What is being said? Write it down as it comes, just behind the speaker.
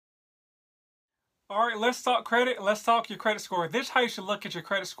All right, let's talk credit. Let's talk your credit score. This is how you should look at your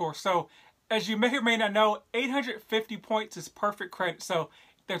credit score. So, as you may or may not know, 850 points is perfect credit. So,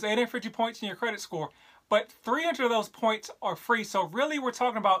 there's 850 points in your credit score, but 300 of those points are free. So, really, we're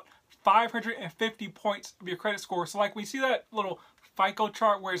talking about 550 points of your credit score. So, like we see that little Fico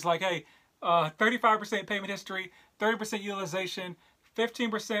chart where it's like, hey, 35% payment history, 30% utilization,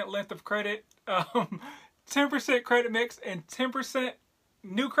 15% length of credit, 10% credit mix, and 10%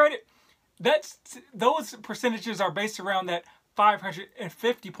 new credit. Those percentages are based around that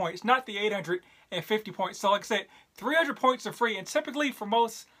 550 points, not the 850 points. So like I said, 300 points are free, and typically for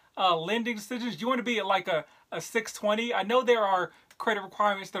most lending decisions, you want to be at like a 620. I know there are credit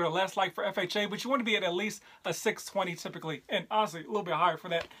requirements that are less, like for FHA, but you want to be at least a 620 typically, and honestly a little bit higher for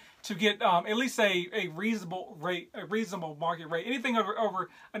that to get at least a reasonable rate, a reasonable market rate. Anything over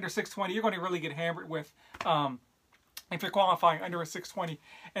under 620, you're going to really get hammered with if you're qualifying under a 620.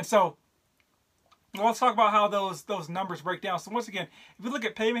 And so let's talk about how those numbers break down. So once again, if you look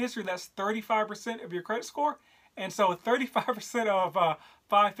at payment history, that's 35% of your credit score. And so 35% of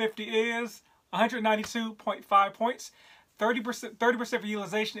 550 is 192.5 points. 30% for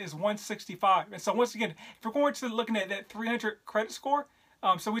utilization is 165. And so once again, if we're going to looking at that 300 credit score,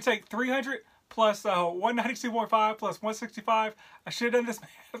 so we take 300 plus 192.5 plus 165. I should have done this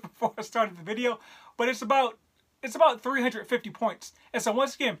math before I started the video, but it's about 350 points. And so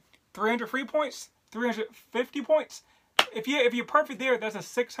once again, 300 free points, 350 points. If you're perfect there, that's a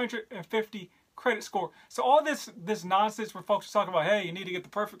 650 credit score. So all this nonsense where folks are talking about, hey, you need to get the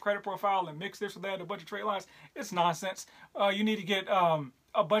perfect credit profile and mix this or that and a bunch of trade lines, it's nonsense. You need to get a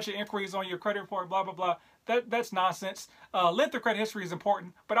bunch of inquiries on your credit report, blah blah blah. That's nonsense. Length of credit history is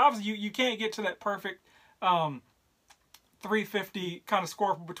important, but obviously you can't get to that perfect 350 kind of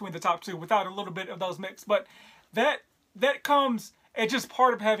score between the top two without a little bit of those mix. But that comes as just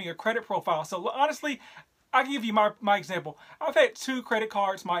part of having a credit profile. So honestly, I can give you my example. I've had 2 credit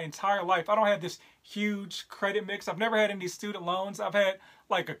cards my entire life. I don't have this huge credit mix. I've never had any student loans. I've had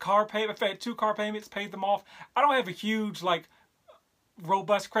like a car payment. I've had 2 car payments, paid them off. I don't have a huge like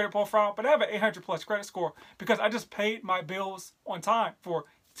robust credit profile, but I have an 800 plus credit score because I just paid my bills on time for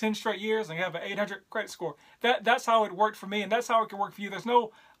 10 straight years and have an 800 credit score. That's how it worked for me, and that's how it can work for you. There's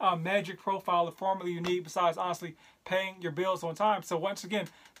no magic profile or formula you need besides honestly paying your bills on time. So once again,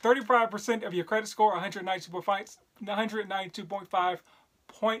 35% of your credit score, 192.5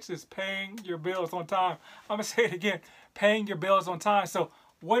 points is paying your bills on time. I'm gonna say it again, paying your bills on time. So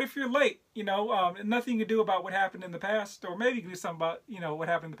what if you're late? You know, nothing you can do about what happened in the past, or maybe you can do something about, you know, what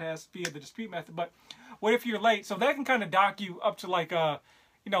happened in the past via the dispute method. But what if you're late? So that can kind of dock you up to like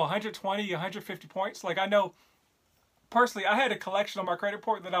 120, 150 points. Like I know personally, I had a collection on my credit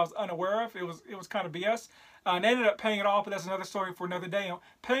report that I was unaware of. It was kind of BS. And I ended up paying it off, but that's another story for another day.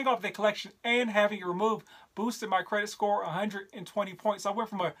 Paying off the collection and having it removed boosted my credit score 120 points. I went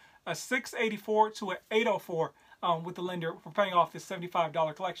from a 684 to an 804 with the lender for paying off this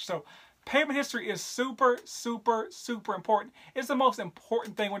 $75 collection. So payment history is super, super, super important. It's the most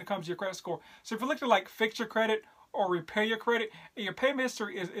important thing when it comes to your credit score. So if you're looking to like fix your credit or repair your credit, and your payment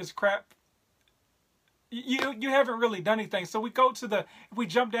history is crap, you haven't really done anything. So if we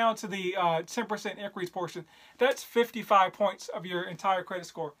jump down to the 10% inquiries portion, that's 55 points of your entire credit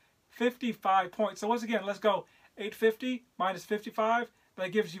score. 55 points. So once again, let's go 850 minus 55.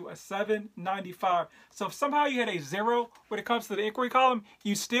 That gives you a 795. So if somehow you had a 0 when it comes to the inquiry column,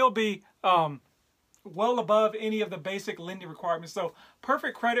 you'd still be well above any of the basic lending requirements. So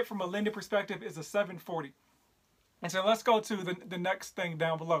perfect credit from a lending perspective is a 740. And so let's go to the next thing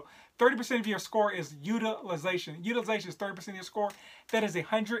down below. 30% of your score is utilization. Utilization is 30% of your score. That is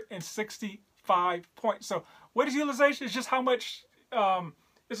 165 points. So what is utilization? It's just how much,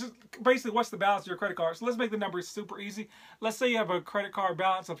 this is basically what's the balance of your credit card. So let's make the numbers super easy. Let's say you have a credit card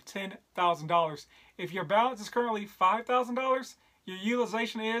balance of $10,000. If your balance is currently $5,000, your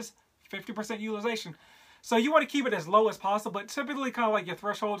utilization is 50% utilization. So you want to keep it as low as possible, but typically kind of like your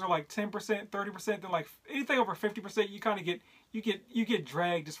thresholds are like 10%, 30%, then like anything over 50%, you kind of get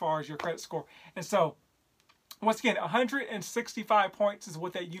dragged as far as your credit score. And so once again, 165 points is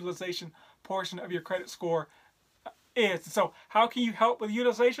what that utilization portion of your credit score is. So how can you help with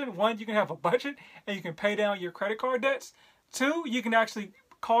utilization? 1, you can have a budget and you can pay down your credit card debts. 2, you can actually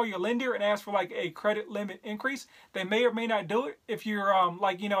call your lender and ask for like a credit limit increase. They may or may not do it if you're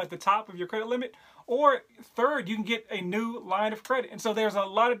at the top of your credit limit. Or 3rd, you can get a new line of credit. And so there's a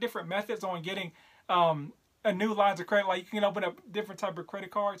lot of different methods on getting a new lines of credit. Like you can open up different type of credit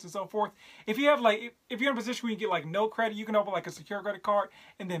cards and so forth. If you're in a position where you can get like no credit, you can open like a secure credit card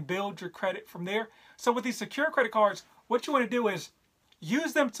and then build your credit from there. So with these secure credit cards, what you want to do is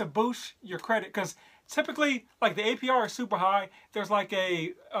use them to boost your credit, because typically, like, the APR is super high. There's like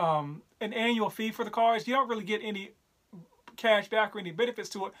a an annual fee for the cards. You don't really get any cash back or any benefits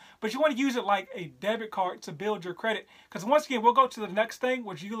to it, but you want to use it like a debit card to build your credit. Because once again, we'll go to the next thing,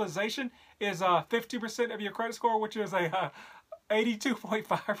 which utilization is 50% of your credit score, which is a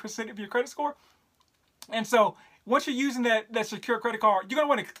 82.5% of your credit score. And so once you're using that secure credit card, you're going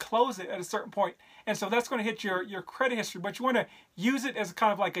to want to close it at a certain point. And so that's going to hit your credit history. But you want to use it as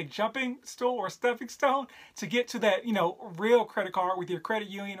kind of like a jumping stool or a stepping stone to get to that, real credit card with your credit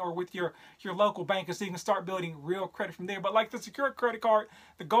union or with your local bank. And so you can start building real credit from there. But like the secure credit card,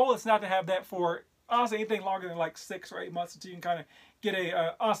 the goal is not to have that for, honestly, anything longer than like 6 or 8 months until you can kind of get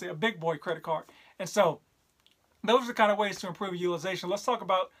honestly, a big boy credit card. And so those are the kind of ways to improve utilization. Let's talk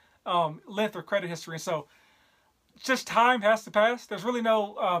about length of credit history. And so just time has to pass. There's really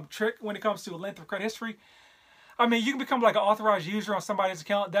no trick when it comes to length of credit history. I mean, you can become like an authorized user on somebody's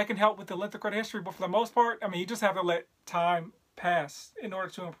account. That can help with the length of credit history. But for the most part, I mean, you just have to let time pass in order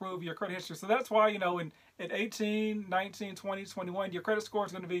to improve your credit history. So that's why, in 18, 19, 20, 21, your credit score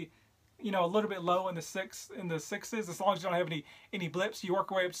is going to be, a little bit low in the sixes. As long as you don't have any blips, you work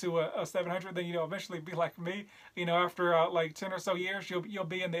your way up to a 700. Then eventually be like me. After like 10 or so years, you'll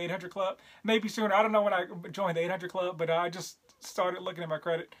be in the 800 club. Maybe sooner. I don't know when I joined the 800 club, but I just started looking at my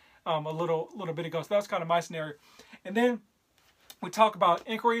credit a little bit ago. So that's kind of my scenario. And then we talk about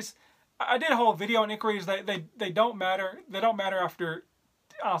inquiries. I did a whole video on inquiries. They don't matter. They don't matter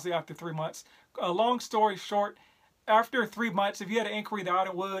honestly after 3 months. Long story short, after 3 months, if you had an inquiry, the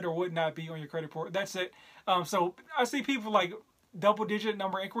item would or would not be on your credit report. That's it. So I see people like double-digit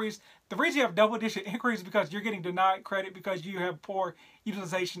number inquiries. The reason you have double-digit inquiries is because you're getting denied credit because you have poor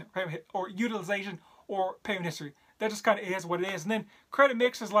utilization or payment history. That just kind of is what it is. And then credit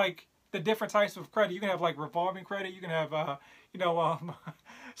mix is like the different types of credit. You can have like revolving credit. You can have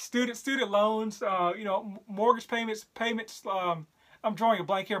student loans. Mortgage payments. I'm drawing a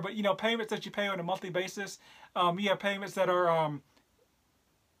blank here, but payments that you pay on a monthly basis. You have payments that are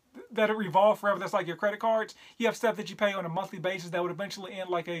revolve forever. That's like your credit cards. You have stuff that you pay on a monthly basis that would eventually end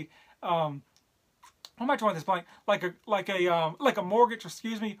like a how am I drawing this blank? Like a mortgage,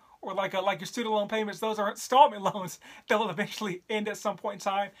 excuse me, or like your student loan payments. Those are installment loans that will eventually end at some point in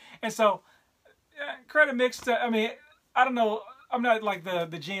time. And so credit mix. I mean, I don't know. I'm not like the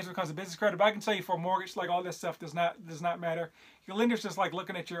genius when it comes to business credit, but I can tell you for a mortgage, like all this stuff does not matter. Your lender's just like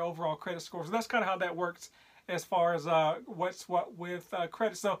looking at your overall credit score. So that's kind of how that works as far as what's what with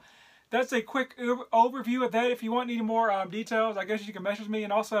credit. So that's a quick overview of that. If you want any more details, I guess you can message me,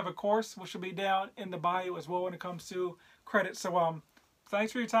 and also have a course which will be down in the bio as well when it comes to credit. So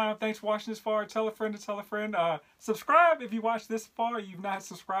thanks for your time. Thanks for watching this far. Tell a friend to tell a friend. Subscribe if you watched this far. You've not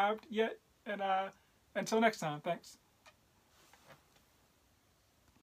subscribed yet. And until next time, thanks.